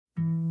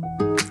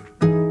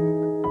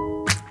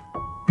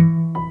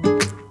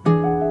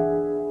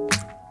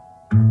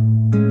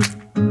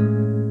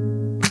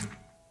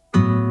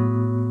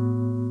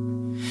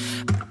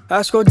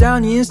I scrolled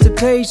down the Insta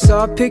page,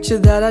 saw a picture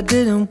that I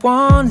didn't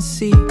want to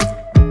see.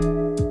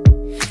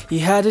 He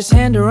had his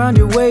hand around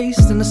your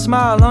waist and a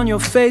smile on your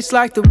face,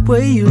 like the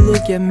way you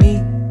look at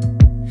me.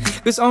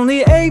 'Cause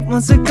only 8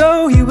 months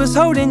ago he was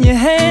holding your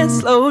hand,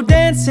 slow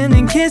dancing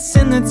and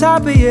kissing the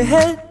top of your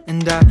head.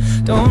 And I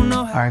don't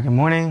know how. Alright, good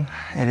morning.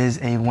 It is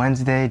a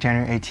Wednesday,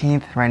 January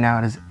 18th. Right now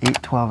it is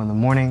 8:12 in the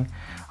morning.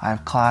 I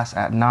have class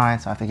at 9,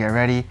 so I have to get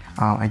ready.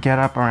 I get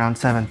up around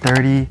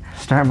 7:30,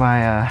 start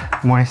my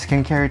morning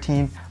skincare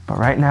routine. But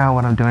right now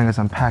what I'm doing is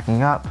I'm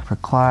packing up for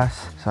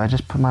class. So I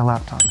just put my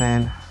laptop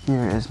in.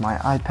 Here is my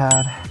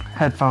iPad,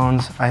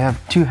 headphones. I have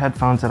 2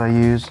 headphones that I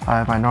use. I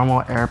have my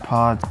normal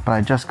AirPods, but I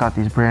just got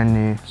these brand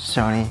new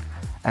Sony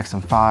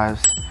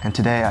XM5s. And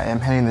today I am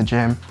hitting the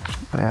gym.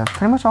 But yeah,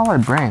 pretty much all I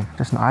bring.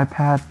 Just an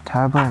iPad,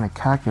 tablet, and a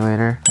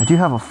calculator. I do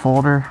have a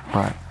folder,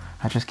 but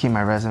I just keep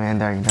my resume in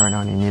there. You never know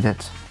when you need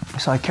it.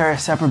 So I carry a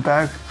separate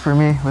bag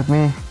with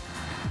me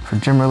for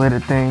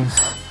gym-related things.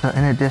 So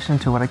in addition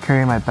to what I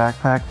carry in my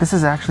backpack, this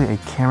is actually a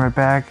camera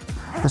bag.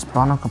 This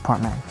bottom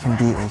compartment can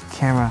be a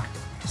camera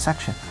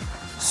section.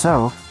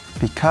 So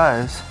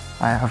because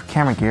I have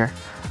camera gear,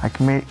 I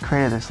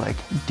created this like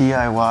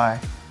DIY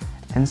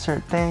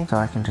insert thing, so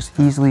I can just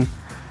easily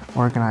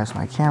organize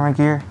my camera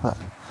gear. Look,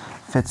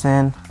 fits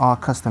in, all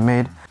custom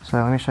made.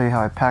 So let me show you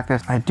how I pack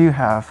this. I do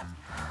have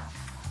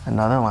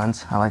another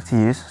lens I like to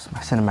use. It's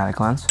my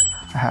cinematic lens.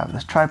 I have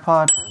this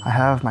tripod. I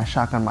have my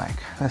shotgun mic.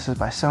 This is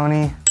by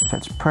Sony.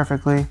 Fits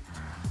perfectly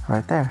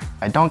right there.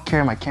 I don't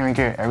carry my camera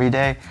gear every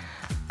day,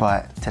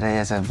 but today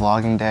is a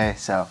vlogging day,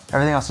 so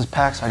everything else is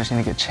packed, so I just need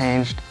to get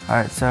changed. All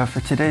right, so for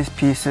today's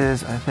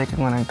pieces, I think I'm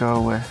gonna go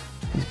with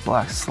these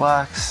black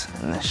slacks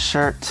and this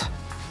shirt.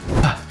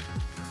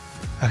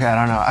 Okay, I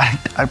don't know.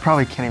 I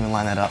probably can't even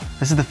line that up.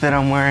 This is the fit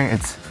I'm wearing.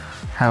 It's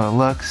how it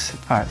looks.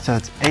 All right, so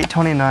it's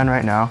 8:29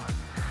 right now,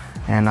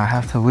 and I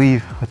have to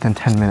leave within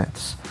 10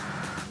 minutes.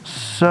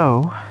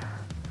 So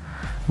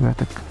we have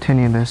to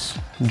continue this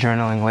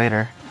journaling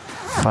later,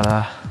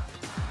 but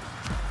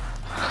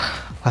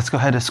let's go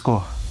head to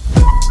school.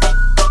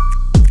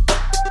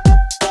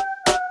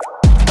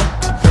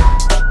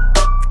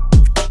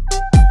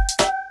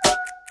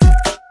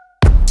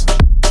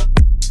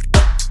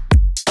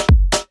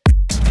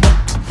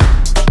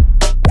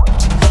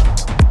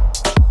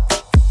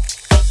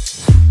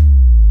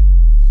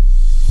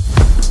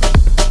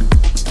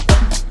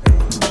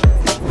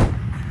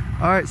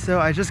 All right, so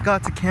I just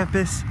got to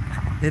campus.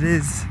 It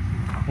is,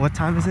 what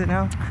time is it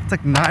now? It's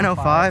like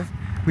 9:05.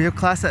 We have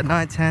class at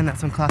 9:10.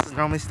 That's when classes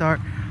normally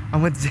start.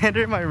 I'm with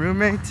Xander, my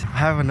roommate. I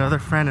have another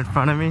friend in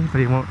front of me, but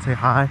he won't say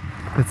hi.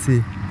 Let's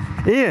see.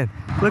 Ian,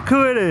 look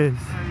who it is.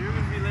 Yeah, you're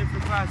gonna be late for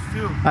class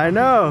too. I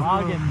know.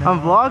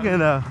 I'm vlogging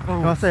though. Oh.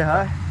 You wanna say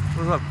hi?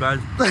 What's up, guys?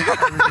 How you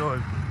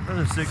doing?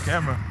 That's a sick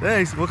camera.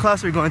 Thanks. What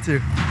class are we going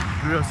to?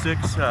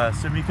 306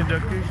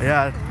 semiconductors.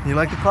 Yeah, you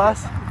like the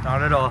class?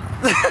 Not at all.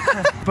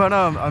 But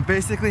I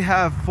basically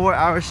have 4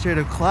 hours straight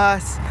of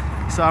class,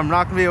 so I'm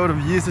not gonna be able to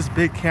use this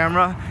big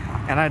camera,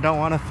 and I don't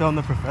want to film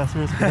the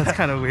professors because that's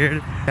kind of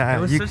weird. Yeah,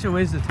 it was such a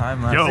waste of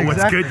time last. Yo, week.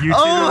 what's good, YouTube?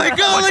 Oh my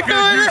God, look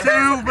at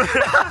YouTube!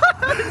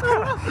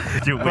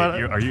 Dude,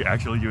 wait, are you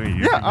actually doing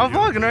YouTube? Yeah, I'm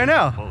vlogging right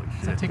now. Holy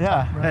shit.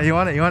 Yeah, hey, you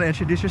want to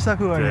introduce yourself?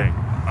 Who are you?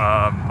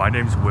 My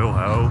name's Will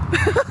Ho,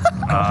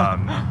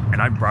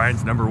 and I'm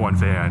Brian's #1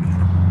 fan.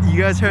 You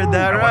guys heard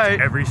that right? I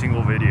watch every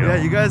single video. Yeah,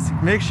 you guys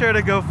make sure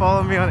to go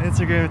follow me on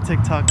Instagram and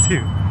TikTok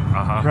too.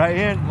 Right,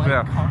 Ian?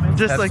 Yeah.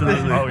 Just Absolutely. like this.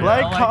 Oh, yeah.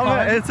 Like,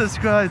 comment, and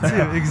subscribe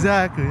too.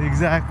 Exactly.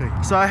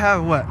 So I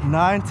have what?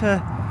 9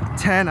 to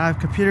 10, I have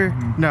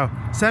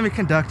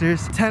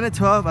semiconductors. 10 to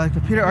 12, I have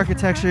computer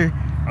architecture.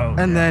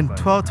 And then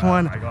 12 to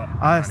 1,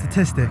 I have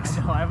statistics.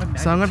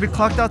 So I'm gonna be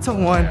clocked out to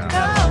 1.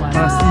 And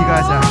I'll see you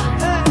guys after.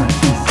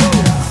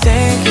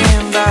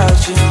 Thinking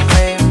about you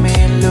made me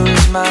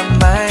lose my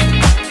mind.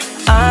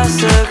 I'm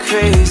so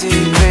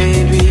crazy,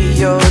 baby,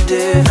 you're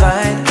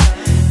divine.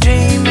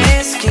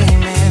 Dreaming,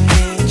 scheming,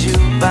 need you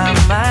by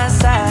my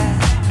side.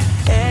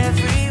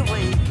 Every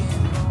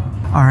waking.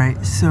 All right,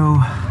 so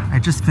I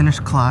just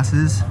finished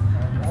classes,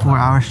 4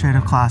 hours straight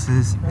of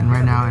classes, and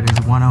right now it is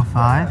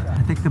 1:05.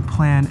 I think the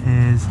plan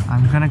is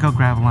I'm gonna go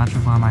grab lunch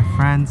with one of my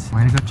friends. We're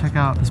gonna go check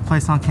out this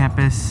place on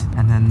campus,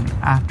 and then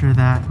after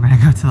that, we're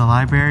gonna go to the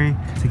library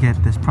to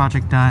get this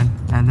project done.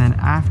 And then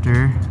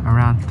after,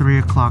 around 3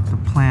 o'clock, the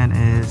plan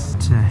is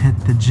to hit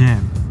the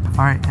gym.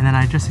 All right, and then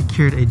I just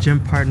secured a gym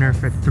partner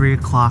for 3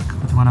 o'clock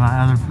with one of my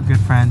other good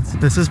friends.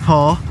 This is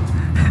Paul.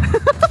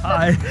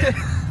 Hi.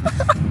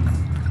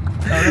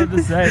 I don't know what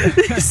to say.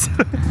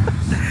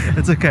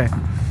 It's okay.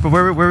 But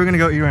where are we gonna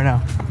go eat right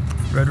now?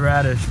 Red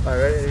Radish. All right,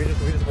 ready?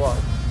 We just walk.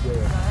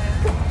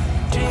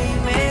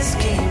 Dreaming,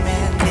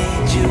 scheming,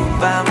 need you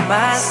by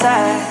my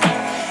side.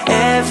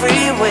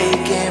 Every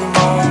waking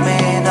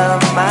moment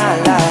of my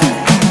life.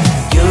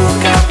 You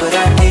got what I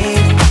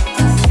need.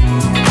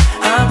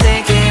 I'm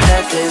thinking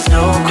that there's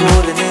no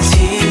cool in this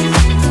heat.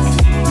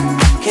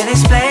 Can't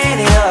explain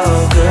it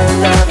all. Good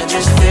love, it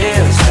just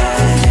feels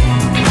right.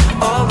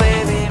 Oh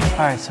baby.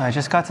 All right, so I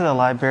just got to the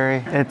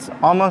library. It's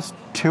almost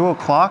 2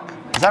 o'clock.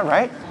 Is that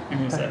right?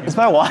 Is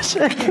my watch?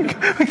 We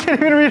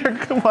can't even read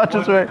our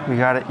watches right. We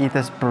gotta eat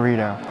this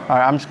burrito. All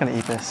right, I'm just gonna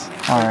eat this.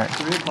 All right.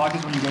 3 o'clock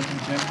is when you go to the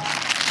gym.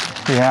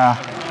 Yeah.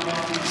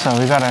 So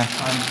we gotta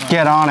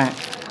get on it.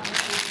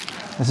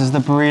 This is the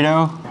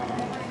burrito.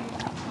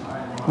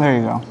 There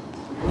you go.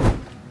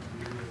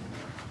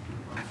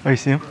 Oh, you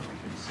see him?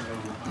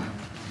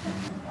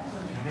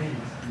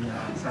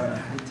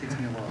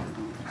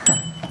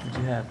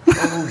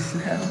 Oh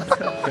snap.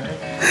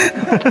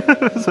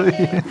 So,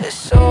 yeah.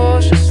 It's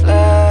all just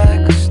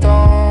like a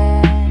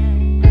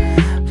stone,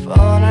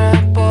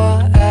 vulnerable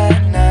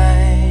at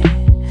night.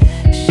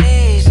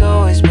 She's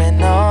always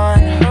been on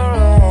her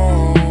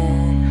own.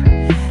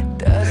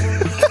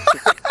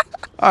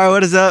 All right,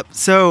 what is up?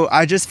 So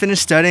I just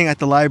finished studying at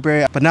the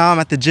library, but now I'm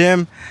at the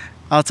gym.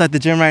 Outside the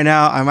gym right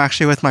now, I'm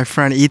actually with my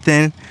friend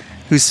Ethan,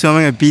 who's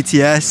filming a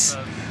BTS.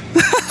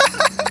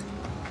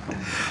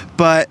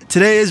 But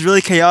today is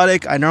really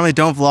chaotic. I normally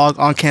don't vlog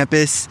on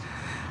campus,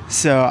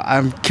 so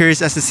I'm curious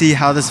as to see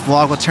how this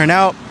vlog will turn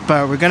out.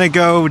 But we're gonna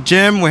go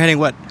gym. We're hitting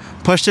what?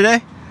 Push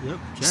today? Yep.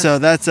 So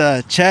that's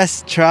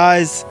chest,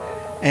 tris,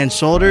 and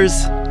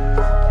shoulders,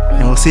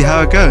 and we'll see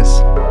how it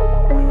goes.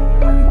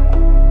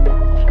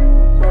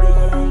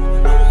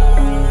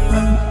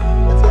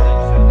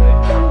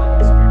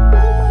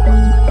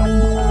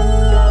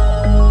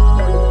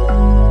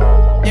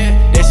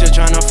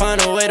 Find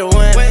a way to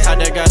win. I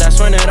the guy that's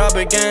when it all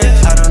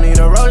begins. I don't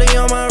need a rollie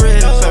on my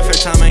wrist.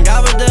 Perfect time and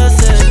God with the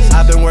assist.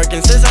 I've been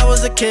working since I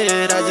was a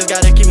kid. I just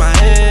gotta keep my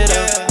head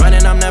up.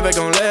 Running, I'm never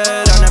gon'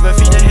 let. I'll never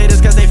feed the haters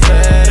cause they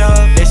fed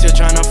up. They still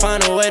tryna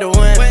find a way to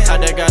win. I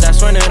the guy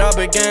that's when it all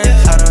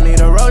begins. I don't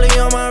need a rollie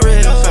on my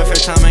wrist.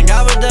 Perfect time and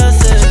God with the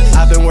assist.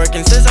 I've been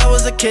working since I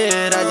was a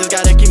kid. I just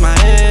gotta keep my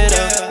head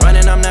up.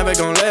 Running, I'm never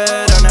gon'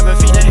 let. I'll never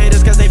feed the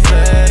haters cause they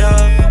fed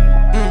up.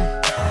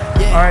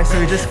 All right, so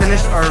we just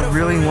finished our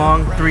really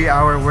long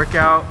 3-hour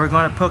workout. We're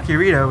going to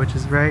Pokerito, which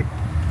is right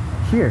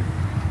here.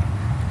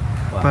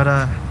 Wow. But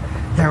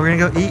yeah, we're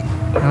gonna go eat,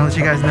 and I'll let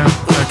you guys know.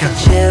 Okay.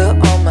 Chill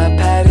on my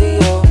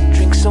patio,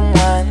 drink some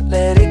wine,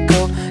 let it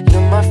go.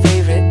 You're my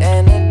favorite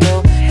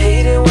antidote.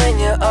 Hate it when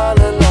you're all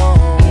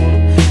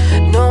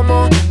alone. No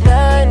more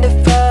 9 to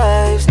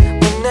 5s,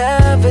 we'll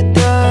never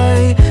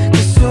die.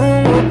 Cause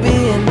soon we'll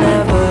be in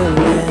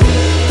Neverland.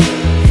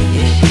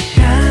 Yeah, she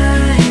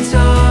shines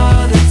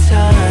all the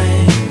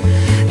time,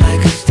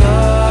 like a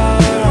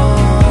star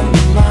on the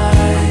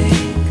mic.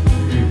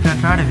 I'm kinda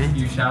proud of you.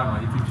 You shout out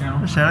my YouTube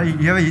channel? Shout out,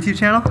 you have a YouTube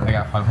channel? I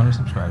got 500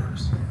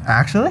 subscribers.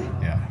 Actually?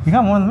 Yeah. You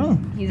got more than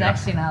me. He's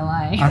actually not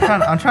lying.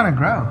 I'm trying to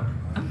grow.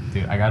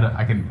 Dude, I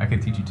can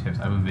teach you tips.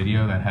 I have a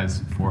video that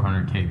has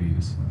 400K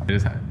views.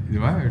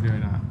 Do I or do I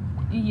not?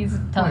 He's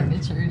telling the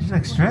truth. You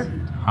like strip?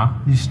 Huh?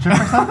 You strip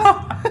or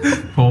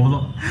something?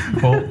 Pole,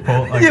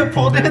 like Yeah,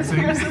 pole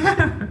dancing or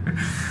something.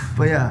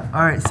 But yeah,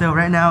 all right, so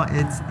right now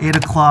it's 8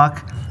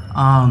 o'clock.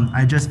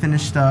 I just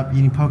finished up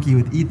eating poke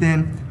with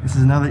Ethan. This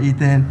is another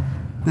Ethan.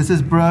 This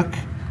is Brooke.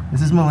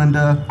 This is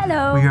Melinda.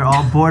 Hello. We are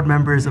all board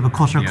members of a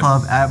cultural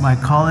club at my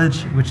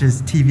college, which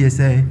is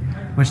TVSA,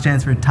 which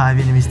stands for Thai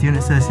Vietnamese Student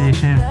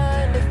Association.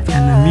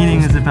 And the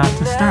meeting is about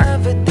to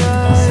start. So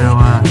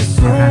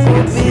you guys will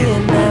get to see it.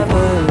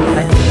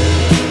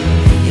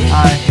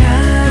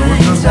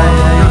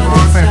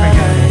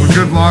 We're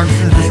good vlogs.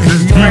 This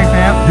is Frank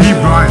Fam. Deep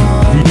Brian.